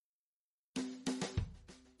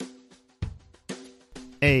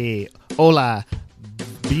Hey, hola,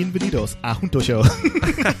 bienvenidos a Junto Show.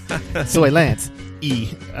 Soy Lance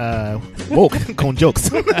y woke con jokes.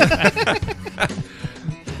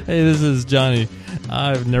 Hey, this is Johnny.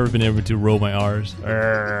 I've never been able to roll my R's.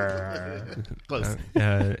 Close.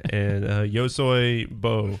 And yo soy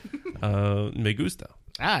Bo. Me gusta.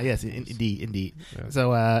 Ah, yes, indeed. Yeah.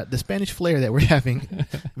 So the Spanish flair that we're having,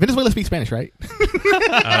 Venezuela speaks Spanish, right?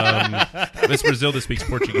 It's Brazil that speaks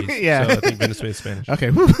Portuguese. Yeah. So I think Venezuela is Spanish.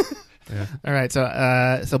 Okay. Yeah. All right.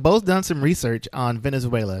 So Bo's done some research on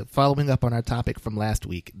Venezuela, following up on our topic from last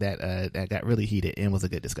week that got really heated and was a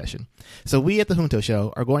good discussion. So we at the Junto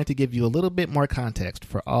Show are going to give you a little bit more context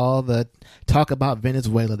for all the talk about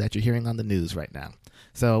Venezuela that you're hearing on the news right now.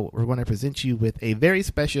 So we're going to present you with a very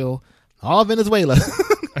special all Venezuela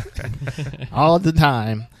all the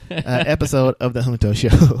time episode of the Junto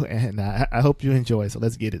Show, and I hope you enjoy. So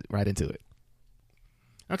let's get it right into it.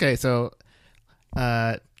 Okay, so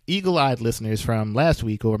eagle-eyed listeners from last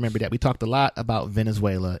week will remember that we talked a lot about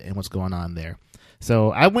Venezuela and what's going on there.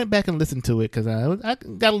 So I went back and listened to it because I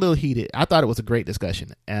got a little heated. I thought it was a great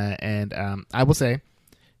discussion, and I will say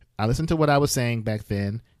I listened to what I was saying back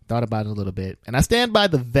then, thought about it a little bit, and I stand by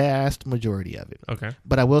the vast majority of it. Okay.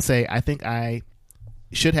 But I will say I think I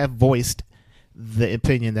should have voiced the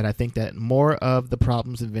opinion that I think that more of the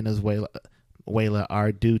problems in Venezuela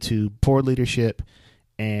are due to poor leadership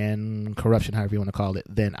and corruption, however you want to call it,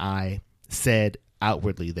 than I said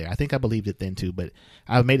outwardly there. I think I believed it then too, but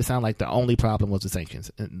I made it sound like the only problem was the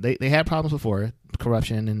sanctions. They had problems before,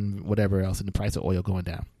 corruption and whatever else, and the price of oil going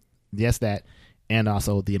down. Yes, that. And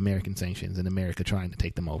also the American sanctions and America trying to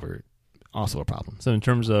take them over, also a problem. So in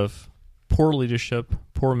terms of poor leadership,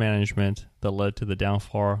 poor management that led to the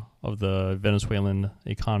downfall of the Venezuelan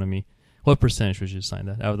economy, what percentage would you assign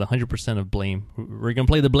that? Out of the 100% of blame, we're going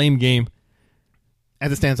to play the blame game.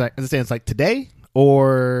 As it stands like today,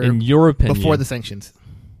 or in your opinion, before the sanctions?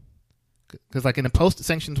 Because like in the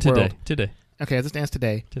post-sanctions world, today. Okay, as it stands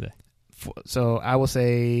today. So I will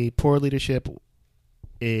say poor leadership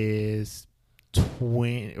is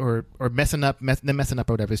 20 or messing up or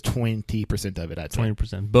whatever is 20% of it. I'd say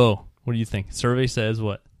 20%. Bo, what do you think? Survey says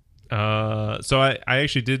what? So I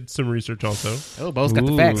actually did some research also. Oh, Bo's got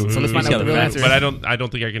the facts. So let's find out what the real answer is. But I don't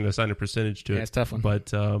think I can assign a percentage to it. Yeah, it's a tough one.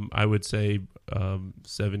 But I would say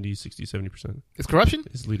 70%. Is corruption?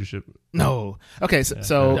 Is leadership. No. Okay,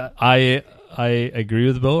 so I agree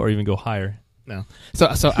with Bo, or even go higher. No.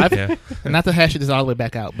 So I've not to hash this all the way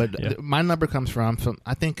back out, but my number comes from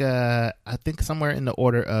I think somewhere in the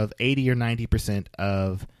order of 80 or 90%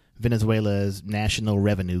 of Venezuela's national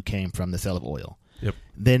revenue came from the sale of oil. Yep.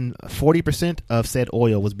 Then 40% of said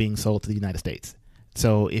oil was being sold to the United States.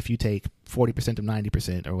 So if you take 40% of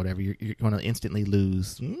 90% or whatever, you're going to instantly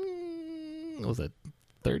lose. What was it?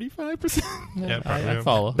 35%? Yeah, I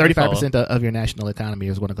follow. 35% of your national economy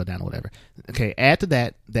is going to go down or whatever. Okay, add to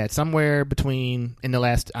that somewhere between, in the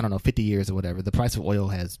last, 50 years or whatever, the price of oil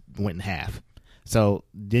has went in half. So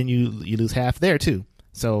then you lose half there too.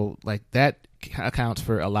 So like that accounts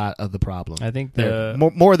for a lot of the problem. I think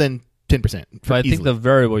more than 10%. But I think the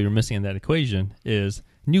variable you're missing in that equation is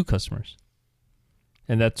new customers.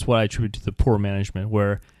 And that's what I attribute to the poor management,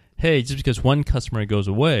 where, hey, just because one customer goes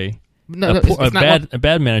away, a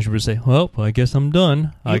bad manager would say, well, I guess I'm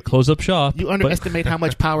done. I close up shop. You underestimate how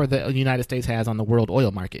much power the United States has on the world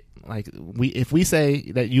oil market. Like if we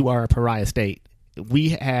say that you are a pariah state, we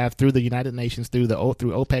have through the United Nations, through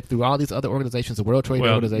OPEC, through all these other organizations, the World Trade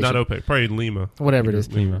Organization, not OPEC, probably Lima, whatever it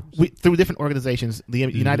is. Lima. Through different organizations, the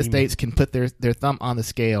United States can put their thumb on the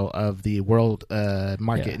scale of the world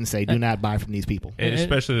market and say, do not buy from these people, and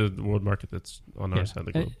especially the world market that's on our side of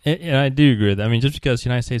the globe. And I do agree with that. I mean, just because the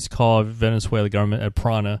United States call Venezuela government a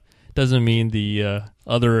piranha doesn't mean the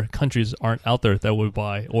other countries aren't out there that would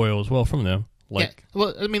buy oil as well from them.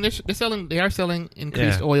 Well, I mean, they are selling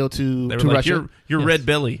increased oil to Russia. You're red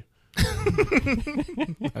belly.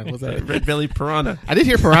 What was that? Red belly piranha. I did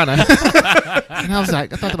hear piranha, and I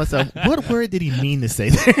thought to myself, what word did he mean to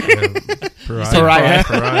say there? Pariah.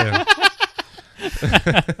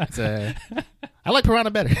 I like piranha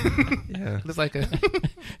better. Yeah, it's like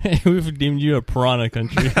we've deemed you a piranha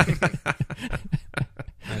country.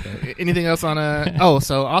 Okay. Anything else on I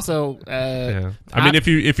mean, if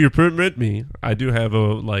you permit me, I do have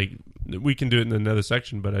we can do it in another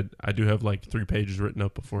section, but I do have 3 pages written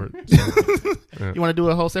up before it. So, You want to do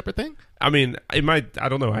a whole separate thing? I mean, it might. I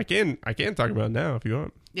don't know. I can talk about it now if you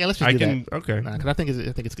want. Yeah, let's just do that. Okay. Because I think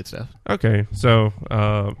it's good stuff. Okay, so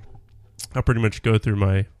I'll pretty much go through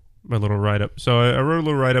my little write up. So I wrote a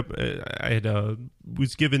little write up. I had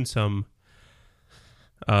was given some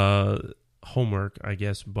homework, I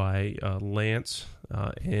guess, by Lance.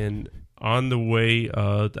 And on the way,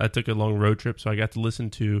 I took a long road trip, so I got to listen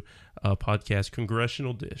to a podcast,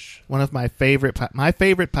 Congressional Dish. One of my favorite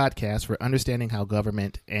podcasts for understanding how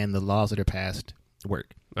government and the laws that are passed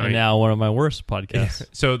work. And now one of my worst podcasts.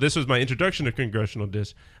 So this was my introduction to Congressional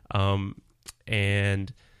Dish, and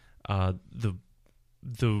and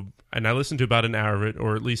I listened to about an hour of it,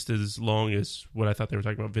 or at least as long as what I thought they were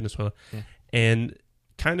talking about Venezuela, and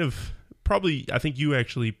kind of probably I think you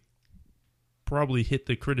actually probably hit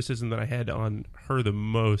the criticism that I had on her the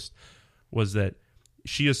most was that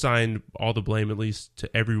she assigned all the blame at least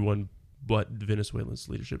to everyone but Venezuela's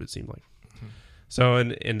leadership. It seemed like. So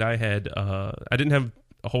and I had I didn't have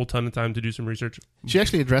a whole ton of time to do some research. She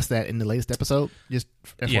actually addressed that in the latest episode, just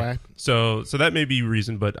FYI. Yeah. So that may be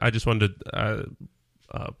reason, but I just wanted to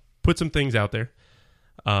put some things out there.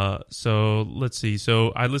 So let's see.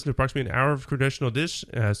 So I listened to approximately an hour of Congressional Dish,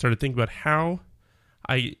 and I started thinking about how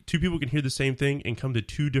two people can hear the same thing and come to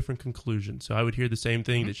two different conclusions. So I would hear the same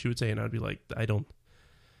thing that she would say, and I'd be like, I don't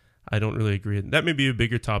really agree. That may be a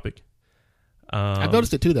bigger topic. I've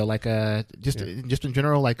noticed it too, though. Like, just in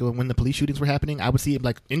general, like when the police shootings were happening, I would see it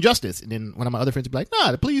like injustice, and then one of my other friends would be like,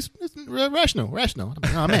 "Nah, the police is rational." I'm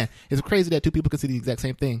like, "Oh man, it's crazy that two people can see the exact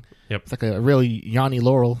same thing." Yep, it's like a real Yanni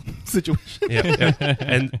Laurel situation. Yep.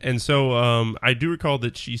 And so I do recall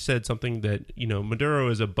that she said something that Maduro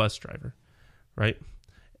is a bus driver, right?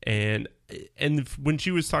 And when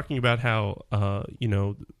she was talking about how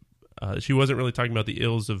she wasn't really talking about the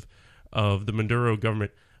ills of the Maduro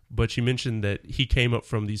government. But she mentioned that he came up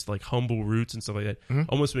from these like humble roots and stuff like that,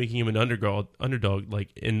 almost making him an underdog. Like,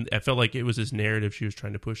 and I felt like it was this narrative she was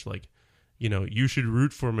trying to push. Like, you should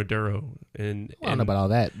root for Maduro. And I don't know about all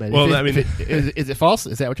that, but is it false?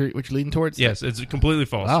 Is that what you're leading towards? Yes, it's completely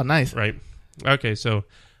false. Oh, nice. Right. Okay, so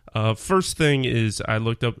first thing is I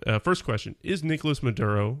looked up. First question: is Nicolas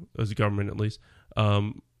Maduro, as a government at least, a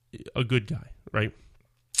good guy? Right.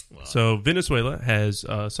 Wow. So Venezuela has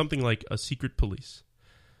something like a secret police.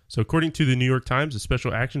 So according to the New York Times, the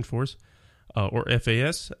Special Action Force, or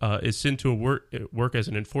FAS, is sent to work as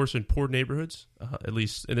an enforcer in poor neighborhoods, at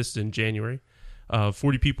least, and this is in January.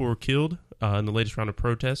 40 people were killed in the latest round of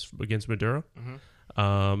protests against Maduro,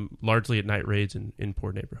 largely at night raids in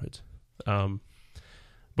poor neighborhoods.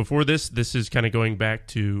 Before this is kind of going back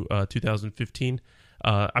to 2015.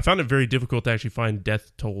 I found it very difficult to actually find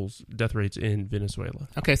death rates in Venezuela.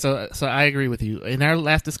 Okay, so I agree with you. In our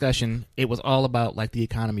last discussion, it was all about like the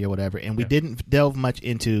economy or whatever, and we didn't delve much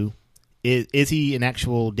into is he an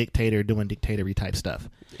actual dictator doing dictatory type stuff?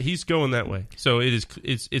 He's going that way. So it's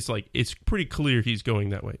pretty clear he's going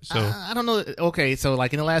that way. So I don't know. Okay, so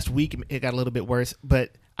like in the last week, it got a little bit worse, but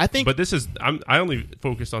I think. But this is I only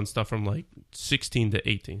focused on stuff from like 16 to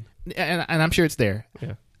 18, and I'm sure it's there.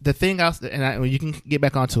 Yeah. The thing, you can get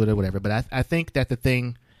back onto it or whatever, but I think that the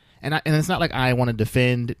thing, and it's not like I want to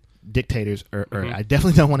defend dictators, or I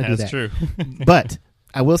definitely don't want to do that. That's true. But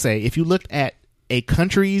I will say, if you looked at an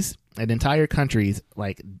entire country's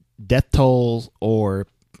like death tolls or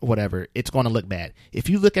whatever, it's going to look bad. If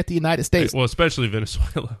you look at the United States, well, especially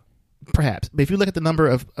Venezuela, perhaps, but if you look at the number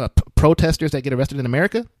of protesters that get arrested in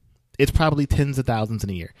America, it's probably tens of thousands in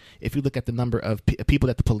a year. If you look at the number of people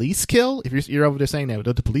that the police kill, if you're over there saying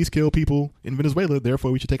that the police kill people in Venezuela, therefore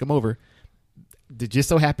we should take them over, there just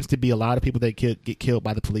so happens to be a lot of people that get killed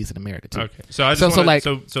by the police in America too. Okay, so I just want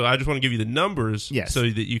to give you the numbers, so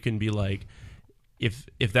that you can be like, if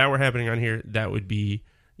that were happening on here, that would be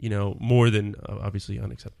more than obviously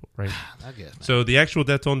unacceptable, right? I guess. So the actual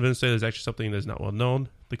death toll in Venezuela is actually something that is not well known.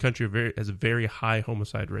 The country has a very high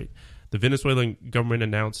homicide rate. The Venezuelan government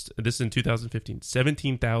announced, this is in 2015,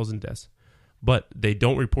 17,000 deaths. But they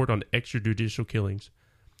don't report on extrajudicial killings.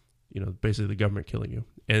 Basically the government killing you.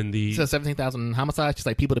 And so 17,000 homicides, just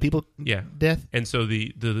like people-to-people death? And so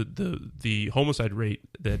the homicide rate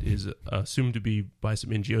that is assumed to be by some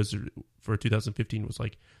NGOs for 2015 was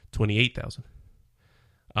like 28,000.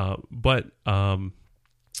 But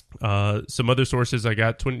some other sources I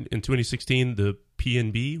got, in 2016, the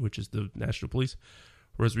PNB, which is the National Police,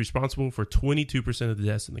 was responsible for 22% of the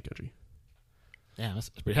deaths in the country. Yeah, that's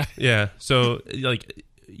pretty high. Yeah, so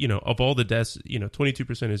of all the deaths,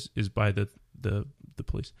 22% is by the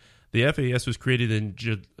police. The FAS was created in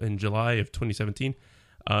July of 2017,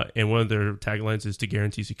 and one of their taglines is to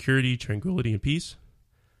guarantee security, tranquility, and peace.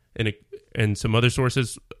 And some other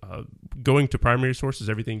sources, going to primary sources,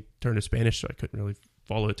 everything turned to Spanish, so I couldn't really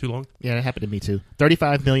follow it too long. Yeah, that happened to me too.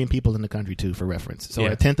 35 million people in the country too, for reference. So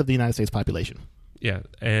a tenth of the United States population. Yeah,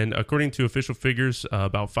 and according to official figures,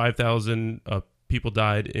 about 5,000 people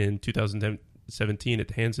died in 2017 at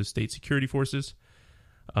the hands of state security forces.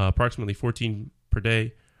 approximately 14 per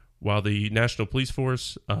day, while the National Police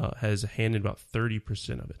Force has handed about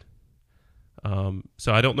 30% of it.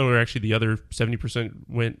 So I don't know where actually the other 70%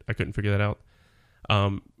 went. I couldn't figure that out.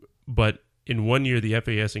 But in 1 year, the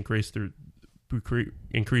FAS increased the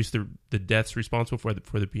deaths responsible for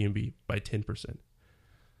the PMB by 10%.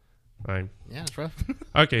 Right. Yeah, it's rough.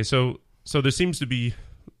 Okay, so there seems to be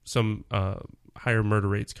some higher murder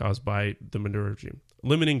rates caused by the Maduro regime.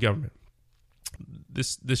 Limiting government.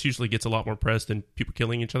 This usually gets a lot more press than people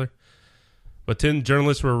killing each other. But 10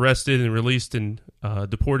 journalists were arrested and released and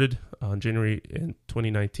deported on January in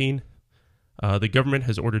 2019. The government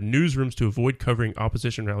has ordered newsrooms to avoid covering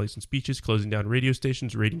opposition rallies and speeches, closing down radio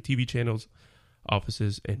stations, raiding TV channels,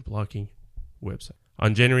 offices, and blocking websites.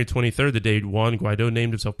 On January 23rd, the day Juan Guaido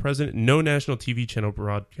named himself president, no national TV channel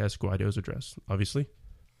broadcast Guaido's address, obviously.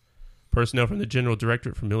 Personnel from the General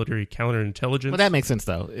Directorate for Military Counterintelligence. Well, that makes sense,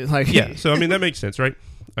 though. It's like yeah, so I mean, that makes sense, right?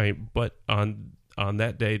 But on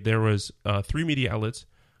that day, there was 3 media outlets,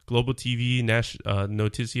 Global TV,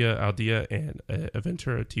 Noticia Al Dia, and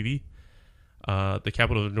Aventura TV. The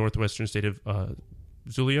capital of the northwestern state of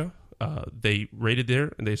Zulia. They raided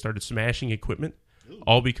there, and they started smashing equipment,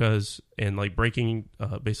 all because, and like breaking,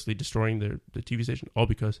 basically destroying the TV station, all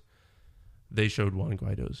because they showed Juan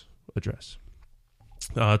Guaido's address.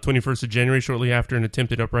 21st of January, shortly after an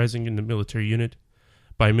attempted uprising in the military unit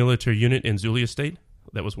in Zulia State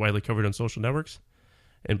that was widely covered on social networks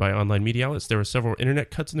and by online media outlets, there were several internet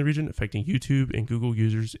cuts in the region affecting YouTube and Google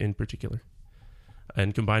users in particular,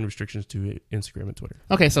 and combined restrictions to Instagram and Twitter.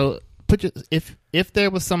 Okay, so if there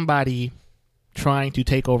was somebody trying to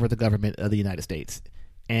take over the government of the United States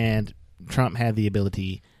and Trump had the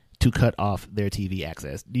ability to cut off their TV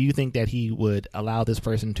access, do you think that he would allow this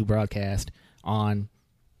person to broadcast on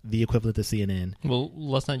the equivalent to CNN? Well,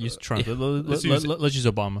 let's not use Trump. Let's use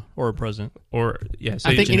Obama or a president. Or I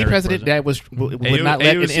think any president that would not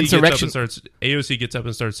let an insurrection. AOC gets up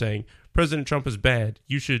and starts saying President Trump is bad.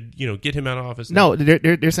 You should get him out of office. No,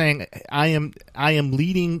 they're saying I am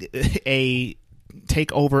leading a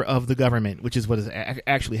takeover of the government, which is what is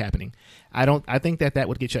actually happening. I think that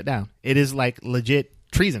would get shut down. It is like legit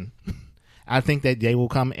treason. I think that they will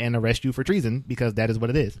come and arrest you for treason because that is what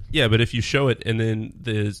it is. Yeah, but if you show it and then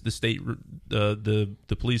the state, the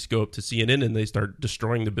police go up to CNN and they start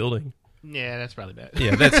destroying the building. Yeah, that's probably bad.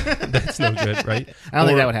 Yeah, that's no good, right? I don't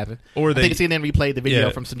think that would happen. Or I think CNN replayed the video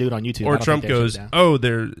from some dude on YouTube. Or Trump goes, "Oh,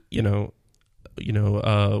 they're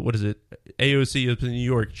what is it? AOC is in New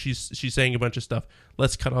York. She's saying a bunch of stuff.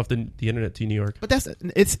 Let's cut off the internet to New York." But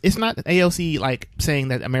it's not AOC like saying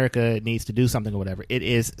that America needs to do something or whatever. It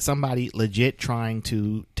is somebody legit trying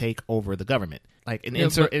to take over the government. Like an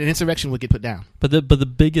insurrection would get put down. But the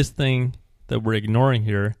biggest thing that we're ignoring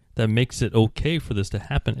here that makes it okay for this to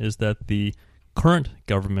happen is that the current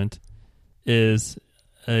government is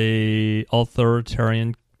a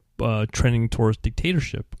authoritarian trending towards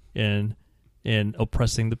dictatorship and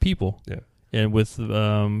oppressing the people. Yeah. And with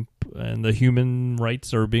and the human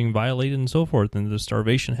rights are being violated and so forth, and there's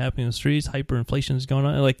starvation happening in the streets, hyperinflation is going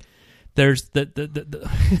on. Like, there's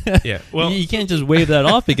yeah. Well, you can't just wave that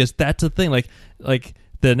off because that's the thing. Like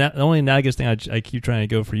the only analogous thing I keep trying to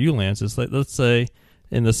go for you, Lance, is like, let's say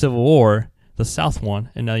in the Civil War, the South won,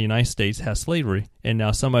 and now the United States has slavery, and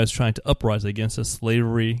now somebody's trying to uprise against a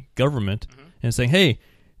slavery government and saying, "Hey,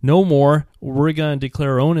 no more. We're going to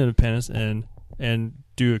declare our own independence and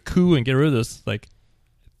do a coup and get rid of this." Like,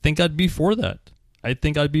 I think I'd be for that. I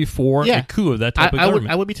think I'd be for a coup of that type of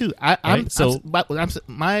government. I would be too.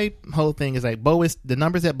 My whole thing is like the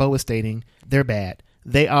numbers that Bo is stating, they're bad.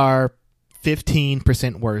 They are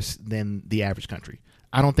 15% worse than the average country.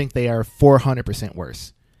 I don't think they are 400%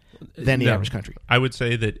 worse than the average country. I would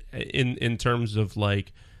say that in terms of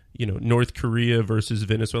like, North Korea versus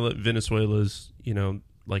Venezuela, Venezuela's,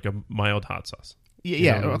 like a mild hot sauce.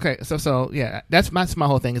 Yeah. Okay. So yeah, that's my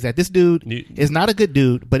whole thing is that this dude is not a good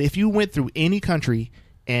dude. But if you went through any country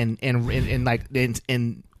and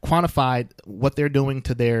quantified what they're doing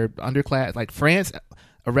to their underclass, like France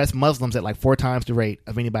arrests Muslims at like 4 times the rate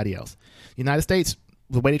of anybody else. United States,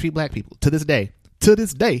 the way they treat black people to this day,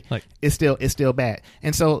 like, it's still bad.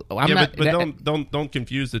 And so don't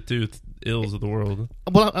confuse the two ills of the world.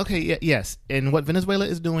 Well, okay, yes, and what Venezuela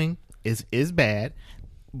is doing is bad.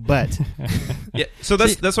 But yeah, so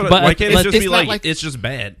that's what. Why can't it just be like it's just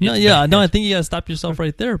bad? No, yeah, no. I think you got to stop yourself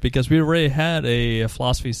right there because we already had a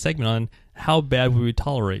philosophy segment on how bad we would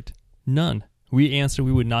tolerate. None. We answered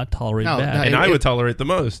we would not tolerate bad, and I would tolerate the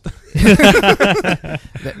most.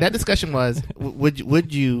 That discussion was: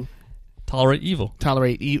 would you tolerate evil?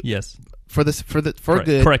 Tolerate evil? Yes. For correct.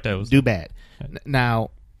 good. Correct. I was do bad.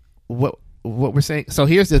 Now, what what we're saying. So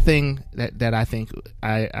here's the thing that I think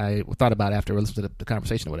I thought about after listening to the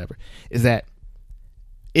conversation or whatever, is that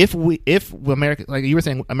if America, like you were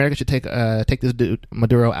saying, America should take this dude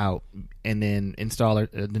Maduro out and then install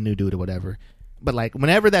the new dude or whatever. But like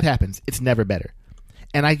whenever that happens, it's never better.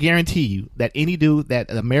 And I guarantee you that any dude that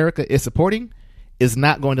America is supporting is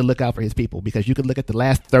not going to look out for his people, because you could look at the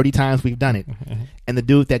last 30 times we've done it, and the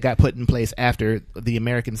dude that got put in place after the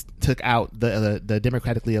Americans took out the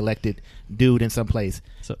democratically elected dude in some place,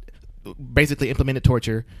 so basically implemented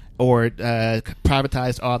torture or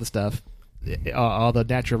privatized all the stuff, all the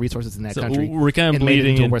natural resources in that country. We're kind of and bleeding made it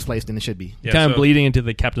into a in, worse place than it should be. Yeah, kind of bleeding into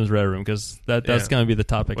the captain's red room, because that's going to be the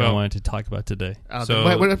topic I wanted to talk about today. We'll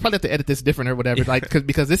probably have to edit this different or whatever, like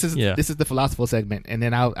because this is the philosophical segment, and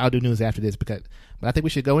then I'll do news after this, but I think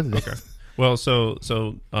we should go into this. Okay. Well, so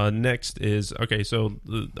next is so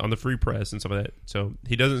on the free press and some of that. So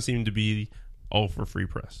he doesn't seem to be all for free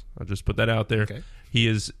press. I'll just put that out there. Okay. He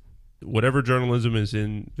is, whatever journalism is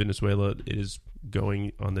in Venezuela, it is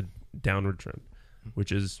going on the downward trend,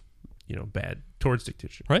 which is bad towards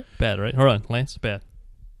dictatorship. Right? Bad, right? Hold on, Lance. Bad.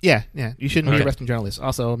 Yeah. You shouldn't be arresting journalists.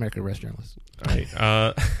 Also, America arrests journalists. All right.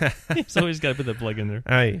 So he's got to put the plug in there.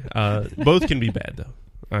 All right. Both can be bad though.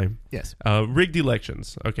 Yes. Rigged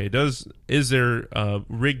elections. Okay. Is there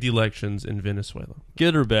rigged elections in Venezuela?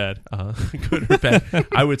 Good or bad? Good or bad?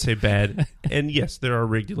 I would say bad. And yes, there are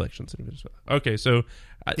rigged elections in Venezuela. Okay, so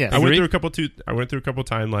I went through a couple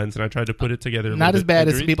timelines, and I tried to put it together. Not as bad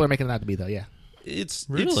as people are making it out to be, though. Yeah. It's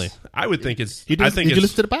really. I would think it's. Did you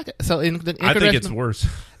listen to the podcast? So I think it's worse.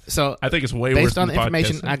 So I think it's way worse. Based on the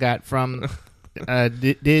information I got from,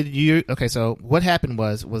 did you? Okay, so what happened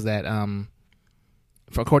was that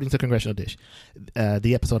according to Congressional Dish,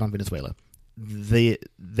 the episode on Venezuela, they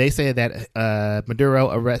say that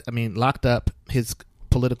Maduro locked up his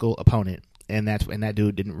political opponent, and that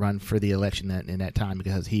dude didn't run for the election in that time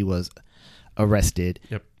because he was arrested.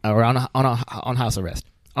 Yep. Or on house arrest.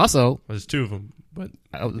 Also, there's two of them, but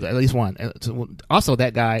at least one. Also,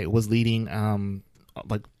 that guy was leading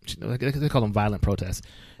they call them violent protests.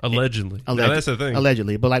 Allegedly. Now, that's the thing.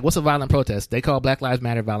 Allegedly. But what's a violent protest? They call Black Lives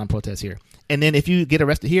Matter violent protests here. And then if you get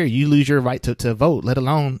arrested here, you lose your right to vote, let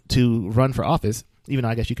alone to run for office. Even though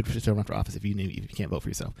I guess you could still run for office if you can't vote for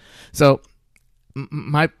yourself. So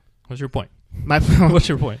what's your point? What's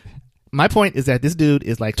your point? My point is that this dude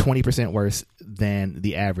is like 20% worse than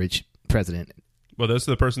the average president. Well, that's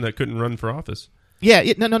the person that couldn't run for office. Yeah,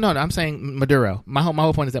 no. I'm saying Maduro. My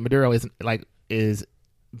whole point is that Maduro is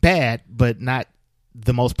bad, but not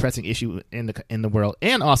the most pressing issue in the world,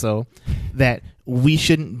 and also that we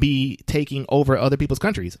shouldn't be taking over other people's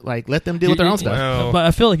countries. Like, let them deal with their own stuff. Well, but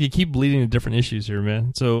I feel like you keep bleeding to different issues here,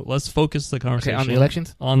 man. So let's focus the conversation on the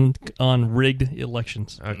elections, on rigged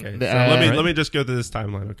elections. Okay, so let me just go through this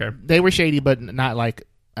timeline. Okay, they were shady, but not like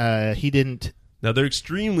he didn't. No, they're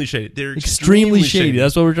extremely shady. They're extremely shady.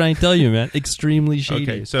 That's what we're trying to tell you, man. Extremely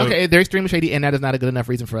shady. Okay, they're extremely shady, and that is not a good enough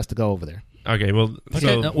reason for us to go over there. Okay, well,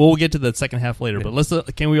 we'll get to the second half later.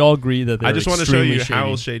 But can we all agree that I just want to show you shady?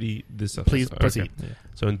 how shady this is. Please proceed. Okay. Yeah.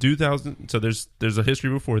 So in 2000, so there's a history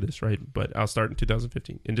before this, right? But I'll start in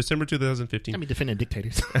 2015. In December 2015, defending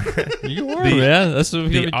dictators. You are, man. That's what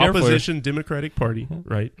the opposition Democratic Party,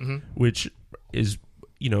 right? Mm-hmm. Which is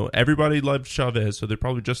everybody loved Chavez, so they're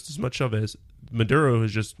probably just as much Chavez. Maduro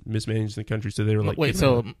has just mismanaged the country, so they were like, wait,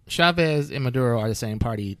 so Chavez and Maduro are the same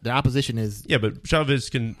party. The opposition is but Chavez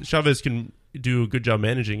can do a good job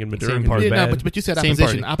managing, and Maduro can do bad. No, but you said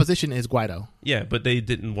opposition. Opposition is Guaido. Yeah, but they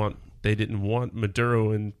didn't want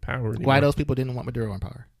Maduro in power anymore. Guaido's people didn't want Maduro in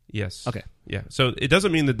power. Yes. Okay. Yeah. So it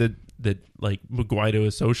doesn't mean that like Guaido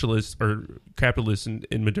is socialist or capitalist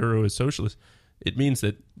and Maduro is socialist. It means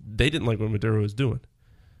that they didn't like what Maduro was doing,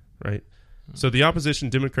 right? So the opposition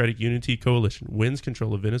Democratic Unity Coalition wins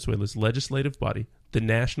control of Venezuela's legislative body, the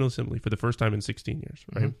National Assembly, for the first time in 16 years,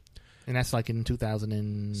 right? Mm-hmm. And that's like in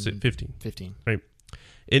 2015. Right.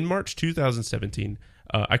 In March 2017,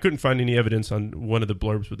 I couldn't find any evidence on one of the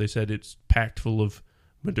blurbs, but they said it's packed full of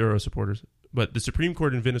Maduro supporters. But the Supreme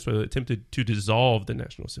Court in Venezuela attempted to dissolve the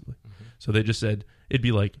National Assembly. Mm-hmm. So they just said it'd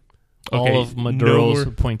be like all of Maduro's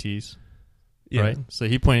appointees. Yeah. Right, so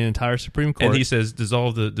he appointed an entire Supreme Court, and he says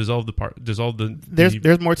dissolve the part. There's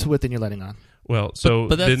more to it than you're letting on. Well, so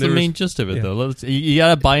but that's the main gist of it, though. You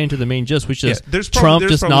got to buy into the main gist, which is Trump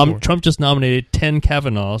just nominated 10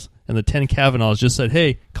 Kavanaughs, and the 10 Kavanaughs just said,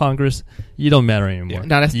 "Hey, Congress, you don't matter anymore." Yeah.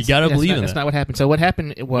 No, you got to believe in that. That's not what happened. So what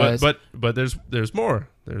happened was, but there's more.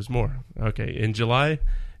 There's more. Okay, in July,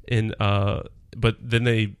 but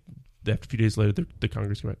then after a few days later, the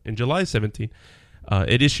Congress came out in July 17.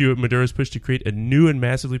 At issue, Maduro's push to create a new and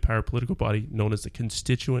massively powerful political body known as the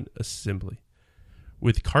Constituent Assembly,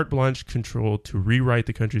 with carte blanche control to rewrite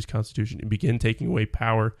the country's constitution and begin taking away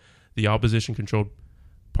power the opposition-controlled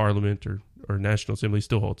parliament or National Assembly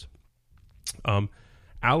still holds.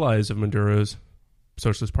 Allies of Maduro's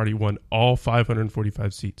Socialist Party won all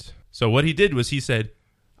 545 seats. So what he did was he said,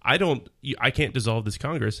 I can't dissolve this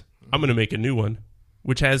Congress. I'm going to make a new one,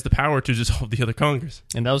 which has the power to dissolve the other Congress.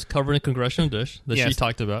 And that was covered in Congressional Dish that she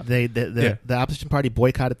talked about. The opposition party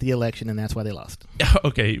boycotted the election, and that's why they lost.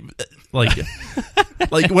 Okay, like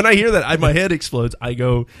when I hear that, my head explodes. I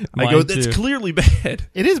go, that's clearly bad.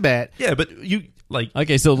 It is bad. Yeah, but you like.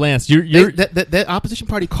 Okay, so Lance, the opposition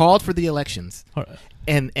party called for the elections,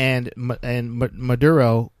 and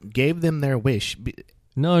Maduro gave them their wish.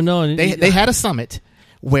 No, they had a summit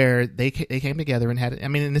where they came together and had. I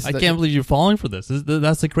mean, I can't believe you're falling for this.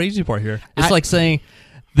 That's the crazy part here. It's like saying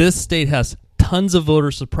this state has tons of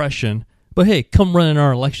voter suppression, but hey, come run in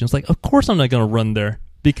our elections. Like, of course I'm not going to run there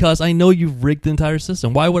because I know you've rigged the entire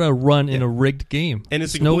system. Why would I run in a rigged game? And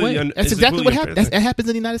it's no way. That's exactly what happens. That happens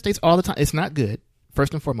in the United States all the time. It's not good,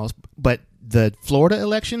 first and foremost. But the Florida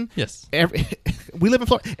election, yes, we live in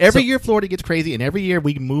Florida. Every year Florida gets crazy, and every year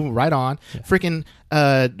we move right on. Yeah. Freaking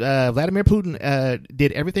Vladimir Putin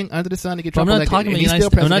did everything under the sun to get Trump elected. I'm not talking about the United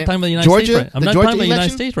States. Right. I'm not talking about the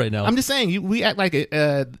United States right now. I'm just saying we act like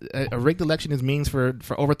a rigged election is means for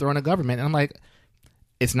overthrowing a government, and I'm like,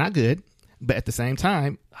 it's not good. But at the same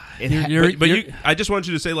time, I just want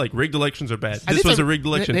you to say like rigged elections are bad. This was a rigged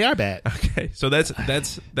election. They are bad. Okay, so that's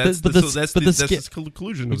the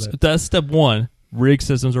conclusion of that. That's step one. Rigged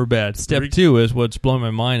systems are bad. Step two is what's blowing my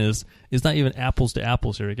mind is not even apples to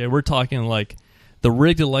apples here. Okay, we're talking like the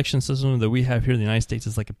rigged election system that we have here in the United States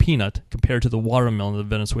is like a peanut compared to the watermelon that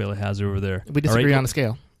Venezuela has over there. We disagree on the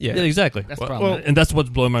scale. Yeah, exactly. That's the problem. And that's what's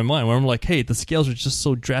blowing my mind. Where I'm like, hey, the scales are just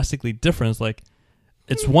so drastically different. It's like.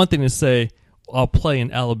 It's one thing to say, I'll play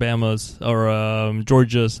in Alabama's or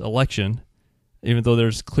Georgia's election, even though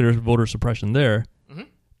there's clear voter suppression there. Mm-hmm.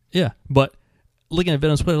 Yeah, but looking at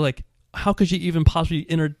Venezuela, like, how could you even possibly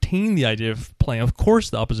entertain the idea of playing? Of course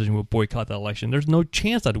the opposition would boycott that election. There's no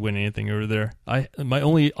chance I'd win anything over there. My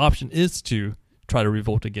only option is to try to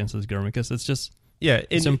revolt against this government because it's just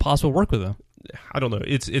it's impossible to work with them. I don't know.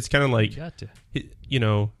 It's kind of like,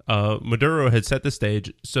 Maduro had set the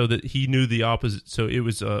stage so that he knew the opposite. So it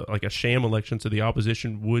was like a sham election. So the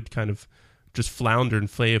opposition would kind of just flounder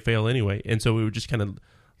and fail anyway. And so it would just kind of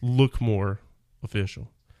look more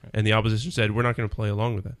official. Right. And the opposition said, we're not going to play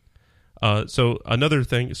along with that. So another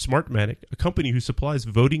thing, Smartmatic, a company who supplies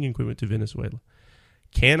voting equipment to Venezuela,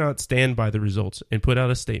 cannot stand by the results and put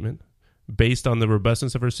out a statement. Based on the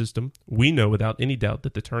robustness of our system, we know without any doubt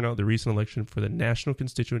that the turnout of the recent election for the National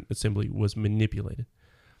Constituent Assembly was manipulated.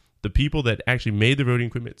 The people that actually made the voting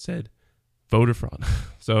equipment said voter fraud.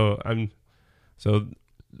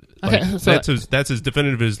 That's as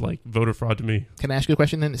definitive as like voter fraud to me. Can I ask you a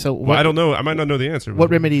question then? So I don't know. I might not know the answer.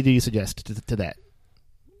 What remedy do you suggest to that?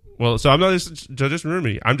 Well, so I'm not just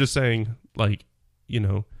remedy. I'm just saying, like,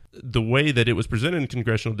 the way that it was presented in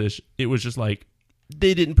Congressional Dish, it was just like.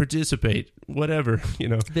 They didn't participate. Whatever,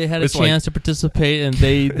 They had a chance to participate, and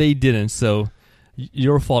they didn't. So,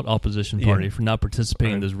 your fault, opposition party, for not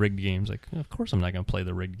participating in those rigged games. Like, of course, I'm not going to play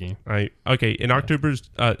the rigged game. Right. Okay. In October's,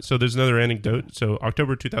 so there's another anecdote. So,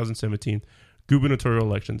 October 2017, gubernatorial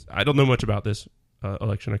elections. I don't know much about this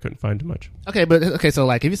election. I couldn't find much. Okay. So,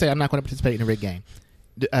 like, if you say I'm not going to participate in a rigged game,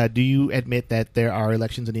 do you admit that there are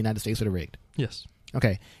elections in the United States that are rigged? Yes.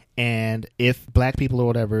 Okay. And if black people or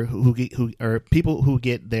whatever who or people who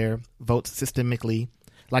get their votes systemically,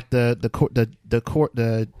 like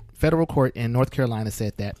the federal court in North Carolina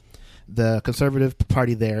said that the conservative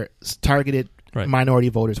party there targeted minority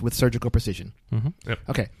voters with surgical precision. Mm-hmm. Yep.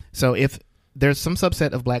 Okay, so if there's some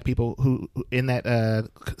subset of black people who in that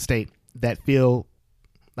state that feel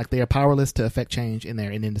like they are powerless to affect change in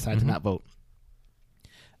there and then decide to not vote.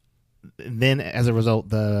 Then, as a result,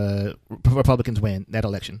 the Republicans win that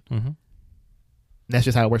election. Mm-hmm. That's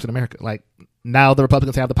just how it works in America. Like, now the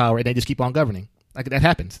Republicans have the power, and they just keep on governing. Like, that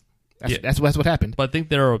happens. That's what happened. But I think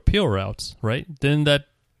there are appeal routes, right? Didn't that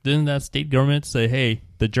state government say, hey,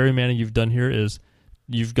 the gerrymandering you've done here is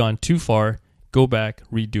you've gone too far, go back,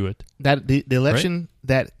 redo it? That the election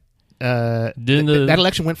that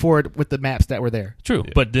election went forward with the maps that were there. True,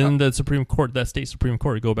 but didn't the Supreme Court, that state Supreme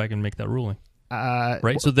Court, go back and make that ruling?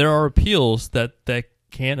 Right, so there are appeals that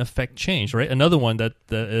can affect change, right? Another one that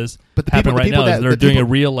is but happening right now is they're doing a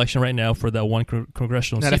re-election right now for that one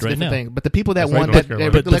congressional seat right now. Thing. But the people that won that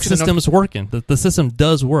the system is working. The system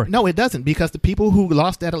does work. No, it doesn't, because the people who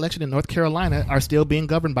lost that election in North Carolina are still being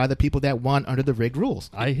governed by the people that won under the rigged rules.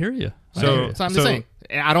 I hear you. So I'm just saying,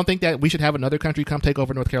 I don't think that we should have another country come take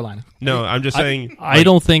over North Carolina. No, I'm just saying. I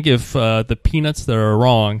don't think if the peanuts that are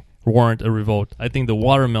wrong warrant a revolt. I think the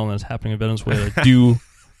watermelon that's happening in Venezuela do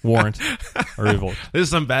warrant a revolt. This is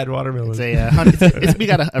some bad watermelon. We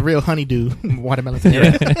got a real honeydew watermelon.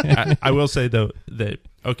 Yeah. I will say though that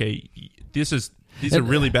these are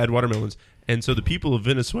really bad watermelons, and so the people of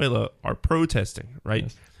Venezuela are protesting, right?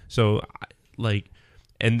 Yes. So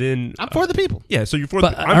and then I'm for the people. Yeah, so I'm for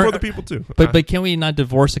the people too. But can we not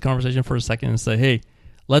divorce the conversation for a second and say, hey,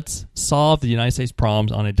 let's solve the United States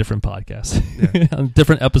problems on a different podcast, on a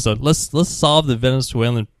different episode. Let's solve the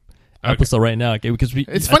Venezuelan episode right now, okay? Because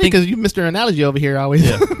it's funny because you missed an analogy over here. I always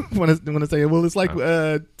want to say, well, it's like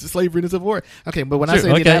slavery and the Civil War. Okay, but when I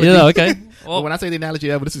say the analogy, well, when I say the analogy,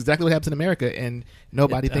 this is exactly what happens in America, and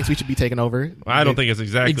nobody thinks we should be taken over. Well, I don't think it's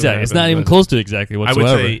exactly. It's not even close to exactly whatsoever.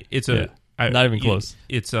 I would say it's not even close.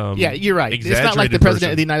 It's you're right. It's not like the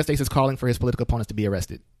president of the United States is calling for his political opponents to be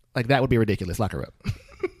arrested. Like, that would be ridiculous. Lock her up.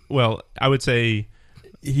 Well, I would say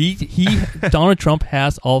Donald Trump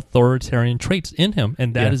has authoritarian traits in him,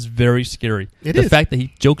 and that is very scary. The fact that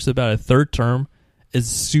he jokes about a third term is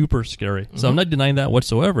super scary. So I'm not denying that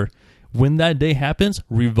whatsoever. When that day happens,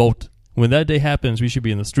 revolt. When that day happens, we should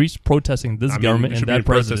be in the streets protesting this government and that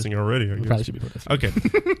president. Protesting already. We probably should be protesting. Okay.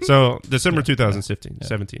 So December 2017.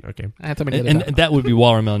 17. Okay. I had and that would be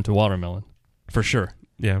watermelon to watermelon, for sure.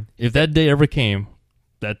 Yeah. If that day ever came,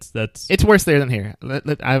 that's it's worse there than here.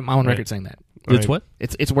 I'm on record saying that. It's what?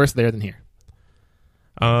 It's worse there than here.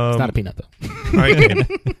 It's not a peanut though.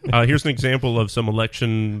 Okay. Here's an example of some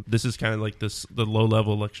election. This is kind of like the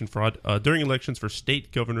low-level election fraud. During elections for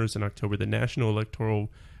state governors in October, the National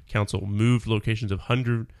Electoral Council moved locations of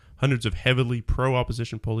hundreds of heavily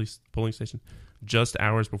pro-opposition polling stations just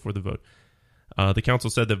hours before the vote. The council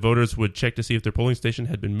said that voters would check to see if their polling station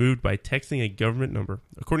had been moved by texting a government number.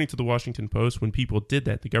 According to the Washington Post, when people did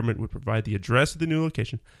that, the government would provide the address of the new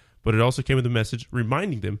location, but it also came with a message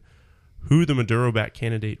reminding them who the Maduro-backed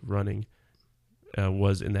candidate running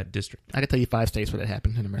was in that district. I can tell you 5 states where that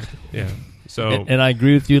happened in America. Yeah. So and I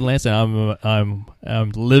agree with you, Lance. And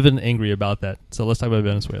I'm living angry about that. So let's talk about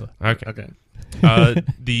Venezuela. Okay.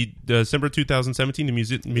 The December 2017 the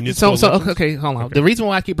municipal. Okay, hold on. Okay. The reason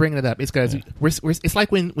why I keep bringing it up is because it's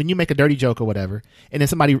like when you make a dirty joke or whatever, and then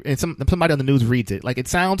somebody on the news reads it. Like, it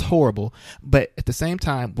sounds horrible, but at the same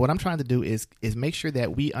time, what I'm trying to do is make sure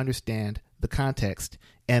that we understand the context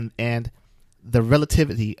and the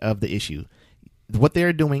relativity of the issue. What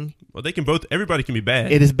they're doing. Well, everybody can be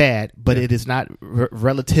bad. It is bad, but it is not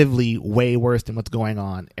relatively way worse than what's going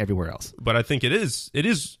on everywhere else. But I think it is.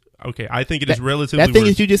 Okay, I think it is relatively that thing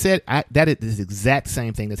worse. That you just said, that is the exact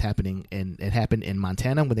same thing that's happening, and it happened in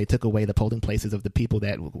Montana when they took away the polling places of the people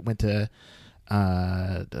that went to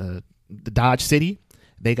the Dodge City.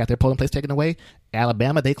 They got their polling place taken away.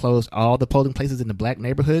 Alabama, they closed all the polling places in the black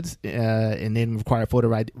neighborhoods and then required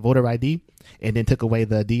voter ID, and then took away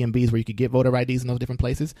the DMVs where you could get voter IDs in those different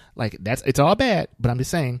places. Like, it's all bad, but I'm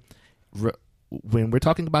just saying, when we're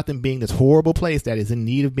talking about them being this horrible place that is in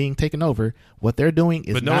need of being taken over, what they're doing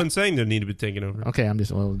is. But no one's saying they need to be taken over. Okay,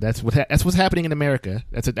 that's what's happening in America.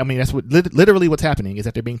 That's what literally what's happening is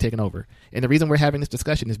that they're being taken over. And the reason we're having this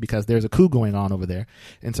discussion is because there's a coup going on over there.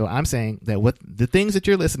 And so I'm saying that what the things that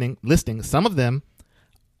you're listing, some of them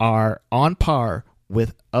are on par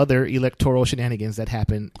with other electoral shenanigans that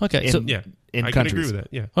happen. Okay, in I countries. can agree with that.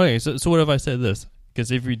 Yeah. Okay, so what if I said this? Because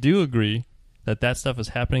if we do agree that stuff is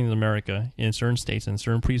happening in America in certain states and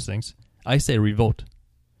certain precincts, I say revolt.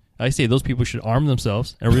 I say those people should arm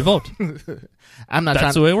themselves and revolt. I'm not.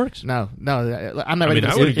 That's the way it works. No, I'm not ready. I'm not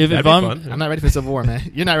ready for the Civil War,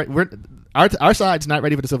 man. You're not. Our side's not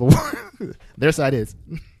ready for the Civil War. Their side is,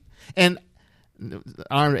 and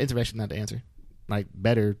armed insurrection not the answer. Like,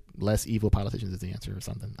 better, less evil politicians is the answer or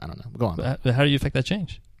something. I don't know. Go on. But how do you affect that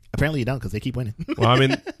change? Apparently you don't, because they keep winning. Well, I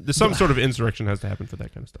mean, there's some sort of insurrection has to happen for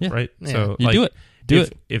that kind of stuff, right? Yeah. So you do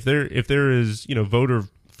it. If there is voter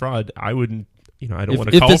fraud, I wouldn't. I don't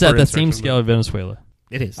want to call for. If it's at that same scale of Venezuela,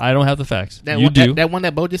 it is. I don't have the facts. That one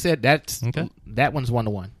that Bo just said. That one's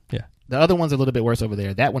 1-1. Yeah. The other one's a little bit worse over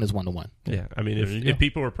there. That one is 1-1. Yeah, I mean, if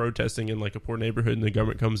people are protesting in like a poor neighborhood and the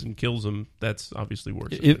government comes and kills them, that's obviously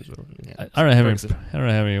worse. I don't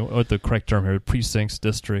have any what the correct term here, precincts,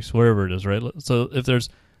 districts, whatever it is, right? So if there's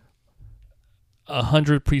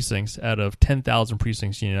 100 precincts out of 10,000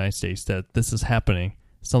 precincts in the United States that this is happening,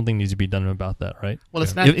 something needs to be done about that, right? Well,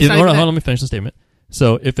 it's not. Hold on, let me finish the statement.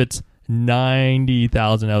 So if it's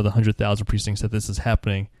 90,000 out of the 100,000 precincts that this is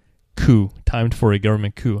happening, coup, timed for a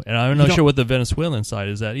government coup. And I'm not sure what the Venezuelan side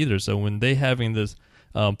is at either. So when they having this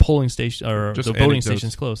polling station or the voting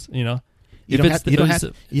stations close, you know, you don't have to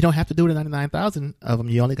do it in 99,000 of them.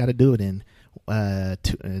 You only got to do it in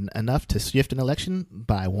enough to shift an election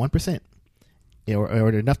by 1%. Or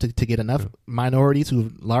enough to get enough minorities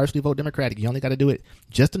who largely vote Democratic. You only got to do it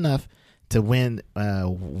just enough to win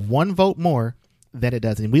one vote more than it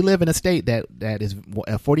does. And we live in a state that is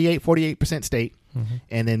a 48% state. Mm-hmm.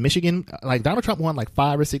 And then Michigan, like Donald Trump won like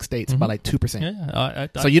 5 or 6 states by like 2%. Yeah,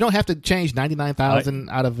 so you don't have to change 99,000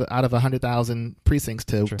 out of 100,000 precincts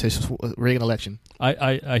to rig an election.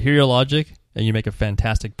 I hear your logic, and you make a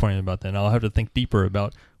fantastic point about that. And I'll have to think deeper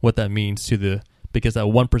about what that means because that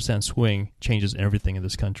 1% swing changes everything in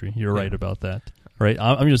this country. You're right about that, right?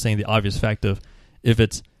 I'm just saying the obvious fact of if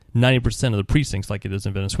it's 90% of the precincts like it is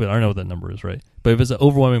in Venezuela, I don't know what that number is, right? But if it's an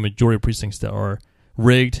overwhelming majority of precincts that are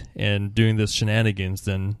rigged and doing this shenanigans,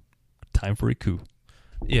 then time for a coup.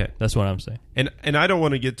 Yeah. That's what I'm saying. And I don't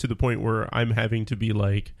want to get to the point where I'm having to be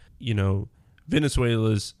like,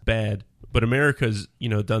 Venezuela's bad, but America's,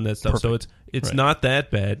 done that stuff. Perfect. So it's not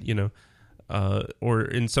that bad, or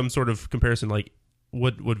in some sort of comparison, like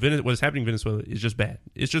what is happening in Venezuela is just bad.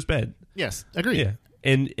 It's just bad. Yes, agreed. Yeah.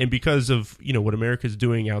 And because of, what America's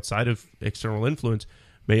doing outside of external influence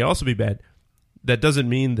may also be bad. That doesn't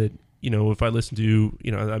mean that, if I listen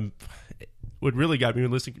to, what really got me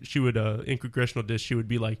when listening, she would, in Congressional Dish, she would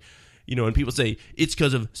be like, and people say, it's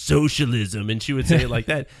because of socialism. And she would say it like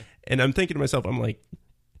that. And I'm thinking to myself, I'm like,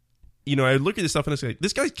 I look at this stuff and I say,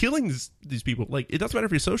 this guy's killing these people. Like, it doesn't matter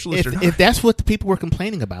if you're socialist or not. If that's what the people were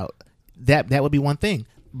complaining about, that would be one thing.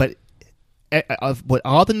 But what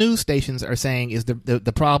all the news stations are saying is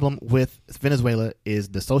the problem with Venezuela is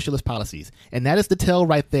the socialist policies. And that is the tell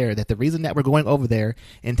right there that the reason that we're going over there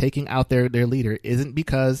and taking out their leader isn't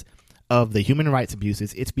because of the human rights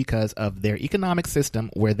abuses. It's because of their economic system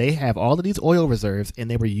where they have all of these oil reserves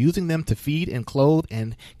and they were using them to feed and clothe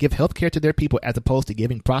and give health care to their people as opposed to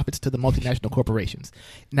giving profits to the multinational corporations.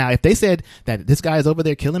 Now, if they said that this guy is over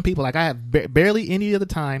there killing people, like I have barely any of the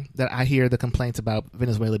time that I hear the complaints about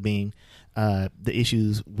Venezuela being the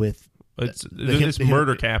issues with it's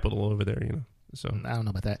murder capital over there, So I don't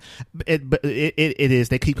know about that, but it is.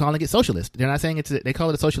 They keep calling it socialist. They're not saying they call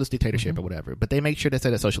it a socialist dictatorship or whatever, but they make sure they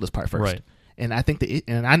say the socialist part first. Right. And I think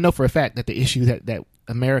and I know for a fact that the issue that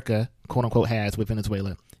America quote unquote has with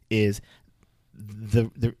Venezuela is the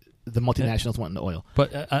multinationals wanting the oil.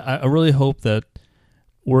 But I really hope that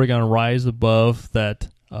we're going to rise above that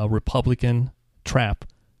Republican trap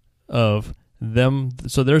of them.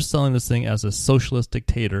 So they're selling this thing as a socialist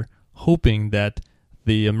dictator, hoping that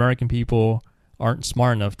the American people aren't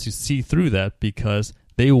smart enough to see through that because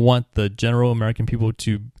they want the general American people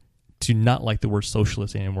to not like the word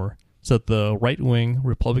socialist anymore. So the right-wing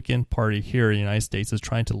Republican Party here in the United States is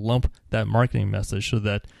trying to lump that marketing message so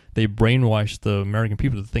that they brainwash the American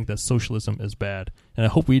people to think that socialism is bad. And I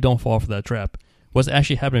hope we don't fall for that trap. What's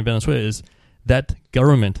actually happening in Venezuela is that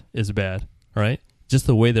government is bad, right? Just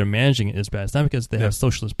the way they're managing it is bad. It's not because they have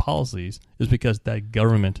socialist policies. It's because that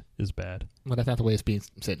government is bad. Well, that's not the way it's being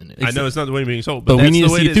said in it. I know it's not the way it's being sold, but we need to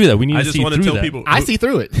see through that. We need to see through that. I just want to tell people. I see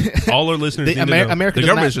through it. All our listeners need to know. The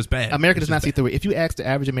government is just bad. America does not see through it. If you ask the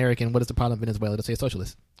average American what is the problem in Venezuela, they'll say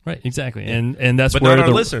socialist. Right, exactly. And that's but where not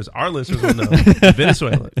our listeners. Our listeners will know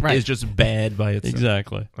Venezuela is just bad by itself.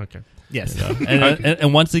 Exactly. Okay. Yes.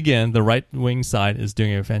 And once again, the right-wing side is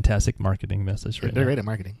doing a fantastic marketing message right now. They're great at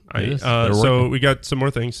marketing. So we got some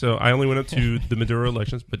more things. So I only went up to the Maduro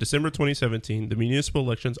elections, but December 2017, the municipal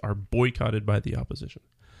elections are boycotted by the opposition.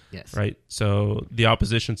 Yes. Right? So the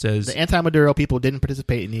opposition says... The anti-Maduro people didn't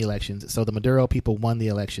participate in the elections, so the Maduro people won the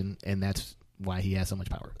election, and that's why he has so much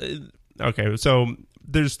power. Okay, so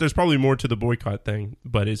there's probably more to the boycott thing,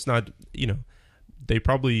 but it's not, they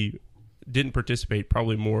probably didn't participate,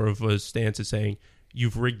 probably more of a stance of saying,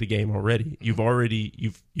 you've rigged the game already. You've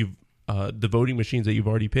the voting machines that you've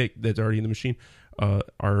already picked, that's already in the machine, are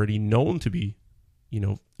already known to be,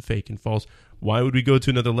 fake and false. Why would we go to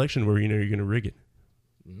another election where you're going to rig it?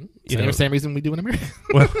 Same reason we do in America.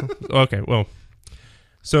 Well,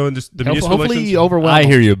 so in the municipal elections, overwhelmed. I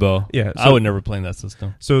hear you, Bo. Yeah, I would never play in that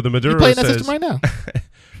system. So the Maduro playing says, that system right now.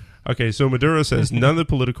 Okay, so Maduro says none of the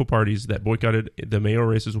political parties that boycotted the mayoral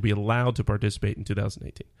races will be allowed to participate in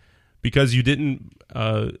 2018 because you didn't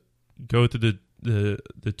go to the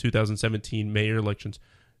 2017 mayor elections.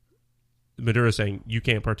 Maduro saying you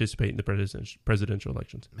can't participate in the presidential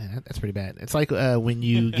elections. Man, that's pretty bad. It's like when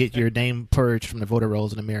you get your name purged from the voter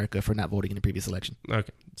rolls in America for not voting in the previous election.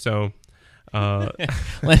 Okay, so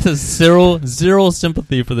Lance has zero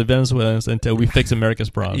sympathy for the Venezuelans until we fix America's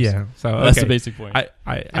problems. Yeah, so that's the basic point. My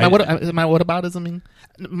whataboutism. I mean,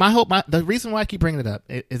 the reason why I keep bringing it up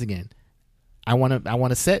is again, I want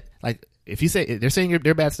to set like. If you say they're saying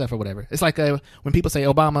they're bad stuff or whatever, it's like when people say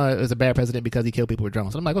Obama is a bad president because he killed people with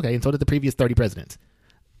drones. I'm like, okay, and so did the previous 30 presidents.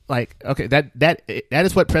 Like, okay, that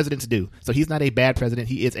is what presidents do. So he's not a bad president;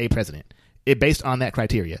 he is a president. It based on that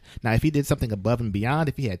criteria. Now, if he did something above and beyond,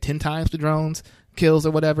 if he had 10 times the drones kills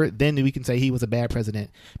or whatever, then we can say he was a bad president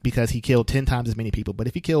because he killed 10 times as many people. But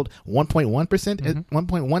if he killed 1.1%,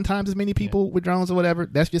 1.1 times as many people with drones or whatever,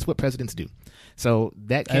 that's just what presidents do. So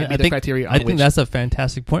that can't be the criteria. I think that's a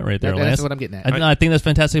fantastic point right there, Lance. That's what I'm getting at. I think that's a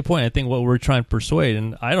fantastic point. I think what we're trying to persuade,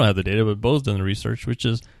 and I don't have the data, but Bo's done the research, which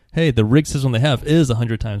is, hey, the rig system they have is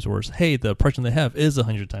 100 times worse. Hey, the oppression they have is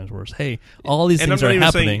 100 times worse. Hey, all these things are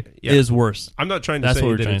happening is worse. I'm not trying to say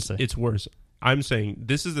that it's worse. I'm saying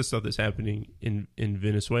this is the stuff that's happening in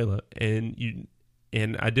Venezuela, and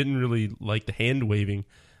I didn't really like the hand waving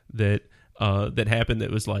that happened.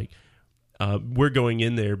 That was like, we're going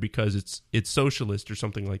in there because it's socialist or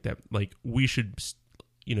something like that. Like we should,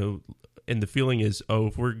 and the feeling is,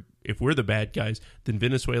 oh, if we're the bad guys, then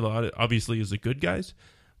Venezuela obviously is the good guys.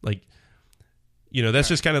 Like, that's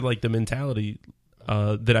just kind of like the mentality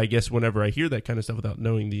that I guess whenever I hear that kind of stuff without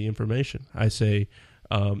knowing the information, I say,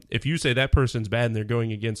 if you say that person's bad and they're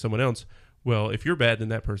going against someone else, well, if you're bad, then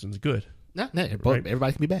that person's good. No, right?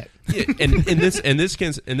 Everybody can be bad. Yeah, and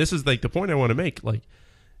this is like the point I want to make. Like,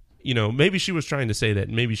 maybe she was trying to say that,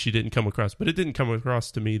 and maybe she didn't come across, but it didn't come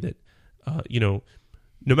across to me that, no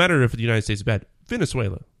matter if the United States is bad,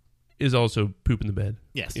 Venezuela is also poop in the bed.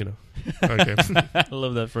 Yes. Okay. I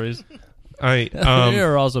love that phrase.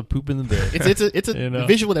 You're also pooping the bed. It's a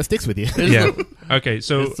visual that sticks with you. Yeah. Okay.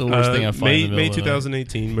 So it's the worst thing I find May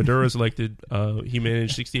 2018, Maduro's elected. He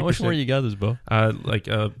managed 68%. How much more you got this, Bo? I'm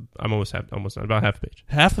almost done. About half a page.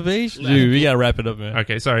 Half a page? Dude, we gotta wrap it up, man.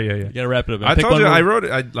 Okay. Sorry. Yeah. You gotta wrap it up, man. I told you I wrote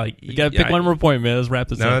it. You gotta pick one more point, man. Let's wrap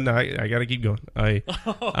this up. No, I gotta keep going.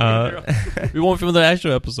 We won't film the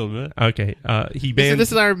actual episode, man. Okay. He banned.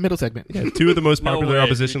 This is our middle segment. Yeah, two of the most popular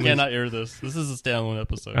opposition leaders. You cannot air this. This is a standalone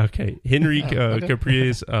episode. Okay. Henry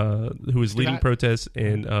Capriles, who was leading protests,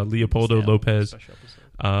 and Leopoldo Lopez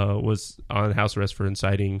was on house arrest for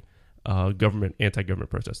inciting anti-government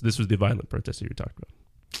protests. This was the violent protest that you were talking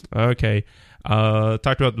about. Okay.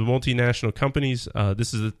 Talked about the multinational companies.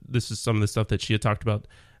 This is some of the stuff that she had talked about.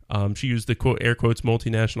 She used the quote, air quotes,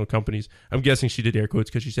 multinational companies. I'm guessing she did air quotes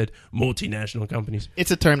because she said multinational companies.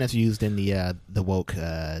 It's a term that's used in the woke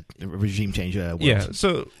regime change world. Yeah.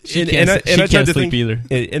 So she can't sleep either.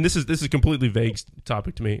 And this is completely vague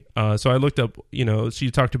topic to me. So I looked up.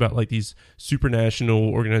 She talked about like these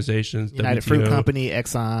supranational organizations, United Fruit Company,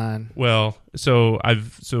 Exxon. Well,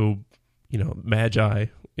 Magi.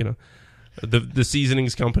 The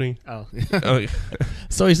seasonings company. Oh.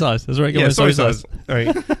 Soy sauce. That's right. Yeah, soy sauce. All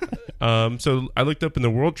right. So I looked up in the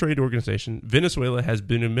World Trade Organization. Venezuela has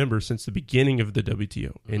been a member since the beginning of the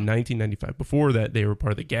WTO in 1995. Before that, they were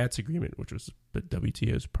part of the GATS agreement, which was the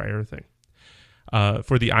WTO's prior thing.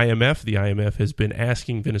 For the IMF has been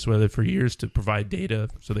asking Venezuela for years to provide data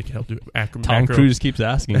so they can help do Tom Cruise keeps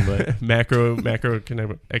asking, but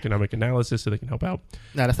macroeconomic analysis so they can help out.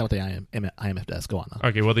 No, that's not what the IMF does. Go on, though.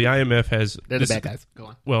 Okay, well, the IMF has... They're the bad guys. Go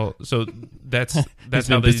on. Well, so that's how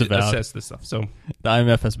they assess this stuff. So the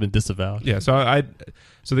IMF has been disavowed. Yeah, so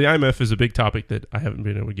so the IMF is a big topic that I haven't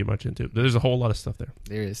been able to get much into. There's a whole lot of stuff there.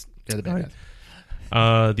 There is. They're the bad guys.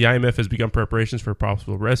 The IMF has begun preparations for a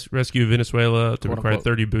possible rescue of Venezuela to require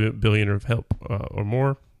 $30 billion of help or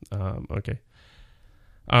more. Okay.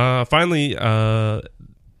 Finally, I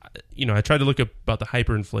tried to look up about the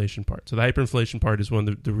hyperinflation part. So the hyperinflation part is one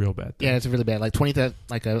of the real bad things. Yeah, it's really bad. Like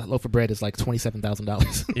a loaf of bread is like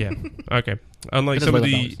 $27,000. Yeah. Okay. Unlike some of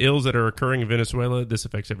the ills that are occurring in Venezuela, this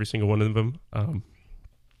affects every single one of them.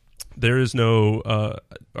 There is no.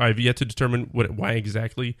 I've yet to determine why